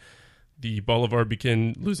exactly the bolivar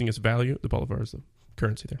began losing its value. The bolivar is the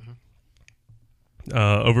currency there.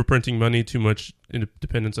 Overprinting money, too much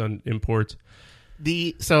dependence on imports.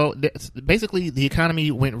 Basically, the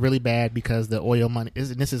economy went really bad because the oil money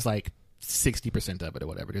this is like 60% of it or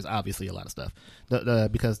whatever. There's obviously a lot of stuff.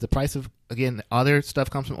 Because the price of, again, other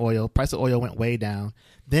stuff comes from oil. Price of oil went way down.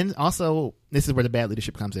 Then also, this is where the bad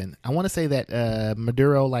leadership comes in. I want to say that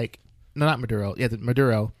Maduro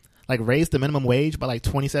raised the minimum wage by like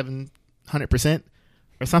 2,700%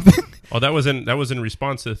 or something. Oh, that was in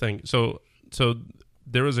response to the thing. So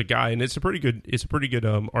there was a guy, and it's a pretty good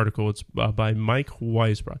article. It's by Mike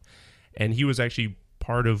Weisbrot, and he was actually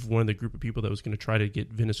part of one of the group of people that was going to try to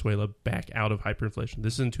get Venezuela back out of hyperinflation.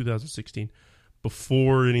 This is in 2016,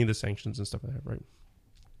 before any of the sanctions and stuff like that, right?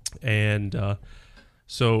 And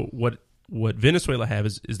so what Venezuela have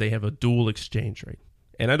is they have a dual exchange rate.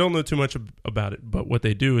 And I don't know too much about it, but what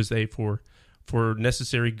they do is for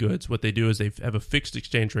necessary goods, what they do is they have a fixed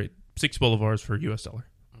exchange rate, 6 bolivars for US dollar,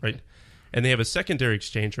 right? Okay. And they have a secondary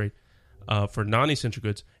exchange rate for non-essential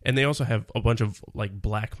goods, and they also have a bunch of like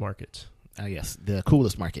black markets. Yes, the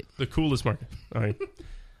coolest market. The coolest market. All right.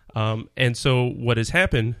 And so what has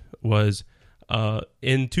happened was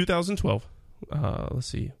in 2012,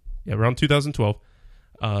 around 2012,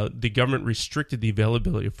 the government restricted the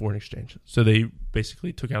availability of foreign exchange. So they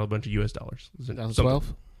basically took out a bunch of US dollars.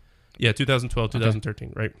 2012? Yeah, 2012,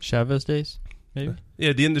 2013, right? Chavez days, maybe?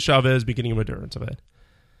 Yeah, the end of Chavez, beginning of Maduro and stuff like that.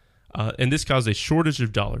 And this caused a shortage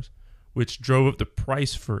of dollars, which drove up the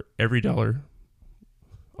price for every dollar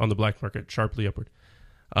on the black market sharply upward.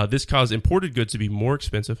 This caused imported goods to be more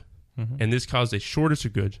expensive, and this caused a shortage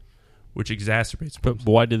of goods, which exacerbates problems.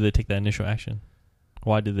 But why did they take that initial action?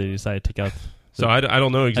 Why did they decide to take out... So I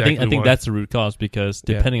don't know exactly I think that's the root cause, because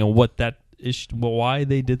depending on what that issue, why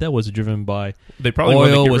they did that, was it driven by they probably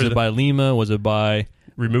oil, was it by Lima, was it by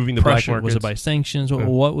removing the pressure, black markets, was it by sanctions? Yeah.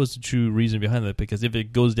 What was the true reason behind that? Because if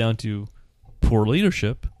it goes down to poor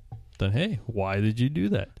leadership, then hey, why did you do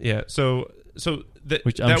that? Yeah,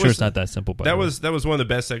 which I'm sure it's not that simple. That was one of the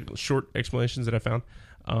best short explanations that I found.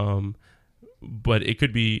 But it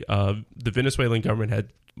could be the Venezuelan government had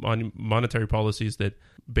monetary policies that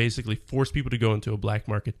basically forced people to go into a black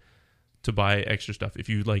market to buy extra stuff. If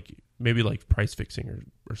you maybe price fixing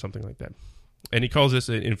or something like that. And he calls this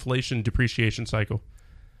an inflation depreciation cycle.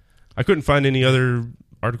 I couldn't find any other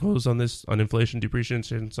articles on this, on inflation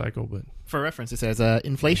depreciation cycle, but for reference, it says the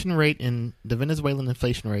Venezuelan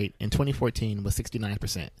inflation rate in 2014 was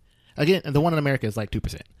 69%. Again, the one in America is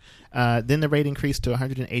 2%. Then the rate increased to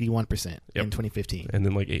 181% in 2015. And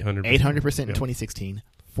then 800%. 800% in 2016,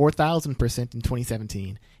 4,000% in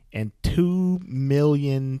 2017, and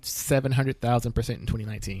 2,700,000% in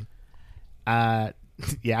 2019. I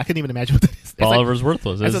couldn't even imagine what that is. Bolivar's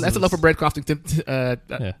worthless. That's a loaf of bread costing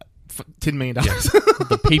 $10 million.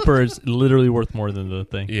 The paper is literally worth more than the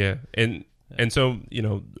thing. Yeah, and so,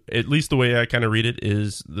 at least the way I kind of read it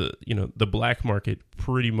is the black market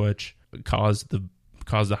pretty much caused the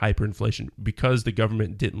hyperinflation because the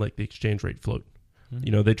government didn't let the exchange rate float.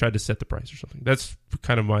 Mm-hmm. They tried to set the price or something. That's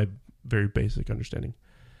kind of my very basic understanding.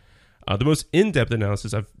 The most in-depth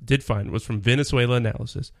analysis I did find was from Venezuela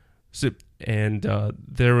Analysis. And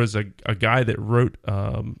there was a guy that wrote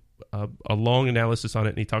a long analysis on it,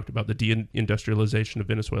 and he talked about the deindustrialization of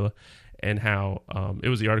Venezuela and how it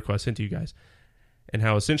was the article I sent to you guys, and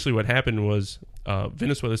how essentially what happened was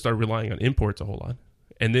Venezuela started relying on imports a whole lot.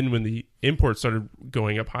 And then when the imports started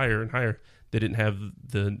going up higher and higher, they didn't have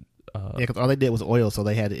the... because all they did was oil, so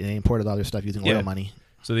they imported all their stuff using oil money.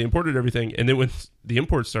 So they imported everything, and then when the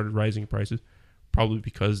imports started rising in prices, probably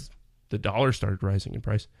because the dollar started rising in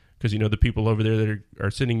price, because the people over there that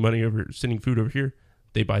are sending food over here,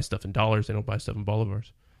 they buy stuff in dollars, they don't buy stuff in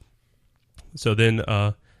bolivars. So then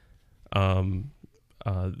that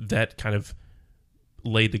kind of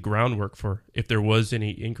laid the groundwork for, if there was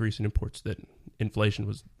any increase in imports, that inflation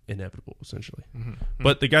was inevitable, essentially. Mm-hmm.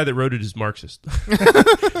 But the guy that wrote it is Marxist.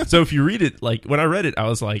 So if you read it, when I read it, I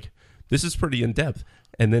was like, this is pretty in-depth.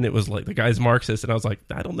 And then it was the guy's Marxist, and I was like,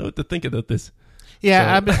 I don't know what to think about this.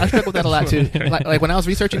 Yeah, so. I struggled with that a lot, too. When I was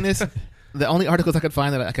researching this, the only articles I could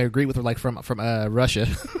find that I could agree with were from Russia.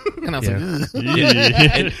 And I was and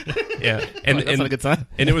that's not a good sign.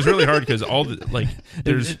 And it was really hard because all the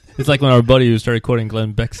there's it's like when our buddy who started quoting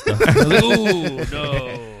Glenn Beck stuff. I was like, ooh,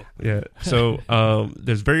 no. Yeah. So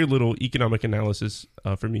there's very little economic analysis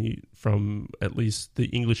for me from at least the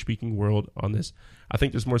English speaking world on this. I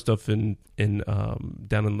think there's more stuff in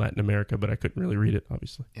down in Latin America, but I couldn't really read it,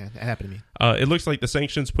 obviously. Yeah, that happened to me. It looks like the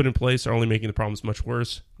sanctions put in place are only making the problems much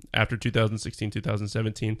worse. After 2016,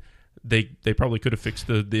 2017, they probably could have fixed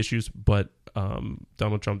the issues, but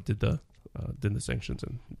Donald Trump did the sanctions,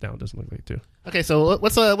 and now it doesn't look like it too. Okay, so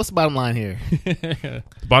what's the bottom line here? The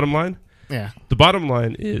bottom line? Yeah. The bottom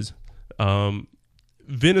line is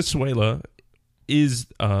Venezuela is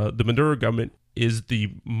the Maduro government is the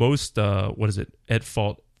most at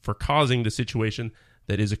fault for causing the situation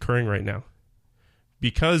that is occurring right now,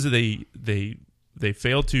 because they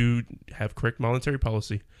failed to have correct monetary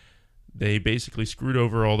policy. They basically screwed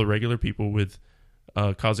over all the regular people with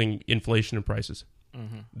causing inflation in prices.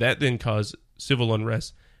 Mm-hmm. That then caused civil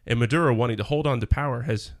unrest, and Maduro, wanting to hold on to power,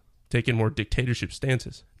 has taking more dictatorship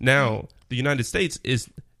stances. Now, the United States is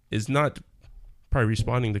not probably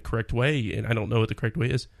responding the correct way, and I don't know what the correct way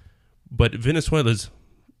is, but Venezuela's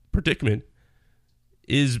predicament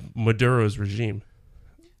is Maduro's regime.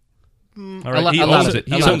 All right. He owns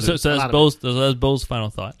it. So that's Bo's final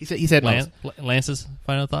thought. He said Lance's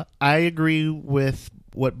final thought? I agree with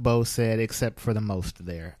what Bo said, except for the most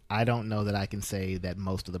there. I don't know that I can say that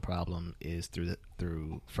most of the problem is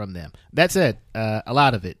from them. That said, a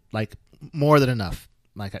lot of it, like more than enough.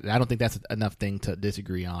 Like I don't think that's enough thing to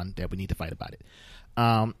disagree on that we need to fight about it.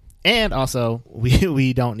 And also,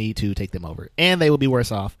 we don't need to take them over, and they will be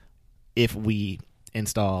worse off if we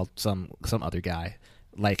install some other guy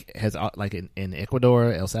like in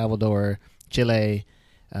Ecuador, El Salvador, Chile,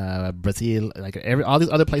 Brazil, like all these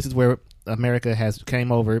other places where America has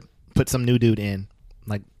came over, put some new dude in.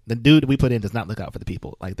 Like the dude we put in does not look out for the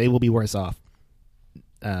people. Like they will be worse off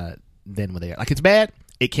than when they are. Like it's bad,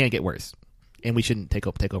 it can't get worse, and we shouldn't take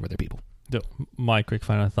over their people. My quick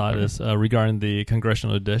final thought is regarding the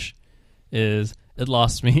congressional dish. Is it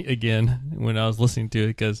lost me again when I was listening to it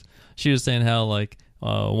because she was saying how like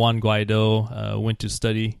Juan Guaido went to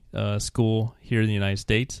study school here in the United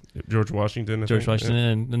States. George Washington,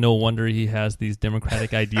 and no wonder he has these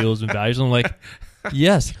democratic ideals and values. I'm like,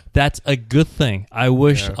 yes, that's a good thing. I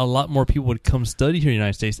wish a lot more people would come study here in the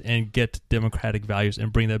United States and get democratic values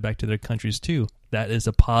and bring that back to their countries too. That is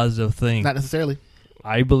a positive thing. Not necessarily.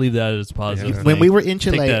 I believe that is positive. Yeah. When we were in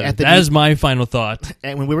Chile, that is my final thought.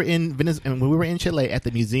 And when we were in Chile at the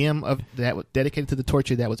museum that was dedicated to the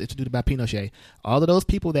torture that was instituted by Pinochet, all of those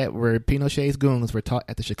people that were Pinochet's goons were taught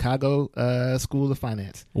at the Chicago School of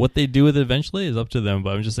Finance. What they do with it eventually is up to them.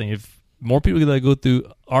 But I'm just saying, if more people that go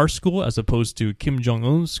through our school as opposed to Kim Jong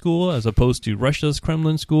Un's school, as opposed to Russia's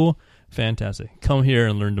Kremlin school. Fantastic. Come here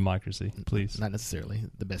and learn democracy, please. Not necessarily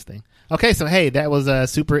the best thing. Okay, so hey, that was a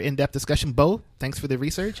super in-depth discussion. Bo, thanks for the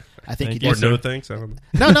research. I think thanks. I don't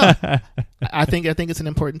know. No. I think it's an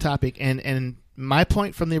important topic, and my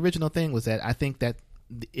point from the original thing was that I think that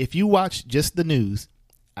if you watch just the news,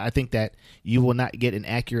 I think that you will not get an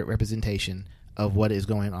accurate representation of what is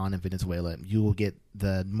going on in Venezuela. You will get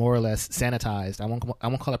the more or less sanitized. I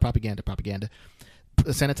won't call it propaganda. A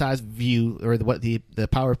sanitized view, or what the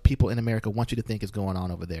power of people in America want you to think is going on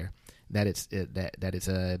over there. That it's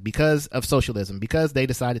because of socialism, because they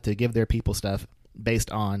decided to give their people stuff based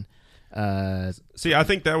on. See, I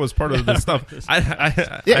think that was part of the stuff. I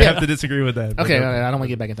have to disagree with that. Okay, I don't want to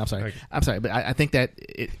get back into. I'm sorry, but I think that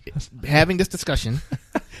having this discussion.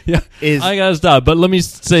 is I gotta stop. But let me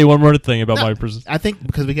say one more thing about my person. I think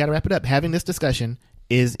because we got to wrap it up. Having this discussion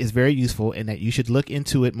is very useful, and that you should look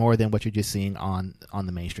into it more than what you're just seeing on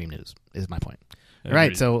the mainstream news, is my point. All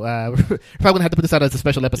right, so we're probably going to have to put this out as a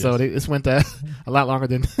special episode. Yes. This went a lot longer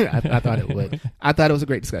than I thought it would. I thought it was a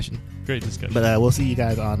great discussion. Great discussion. But we'll see you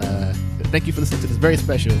guys on... thank you for listening to this very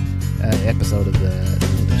special episode of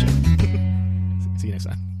the show. See you next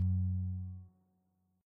time.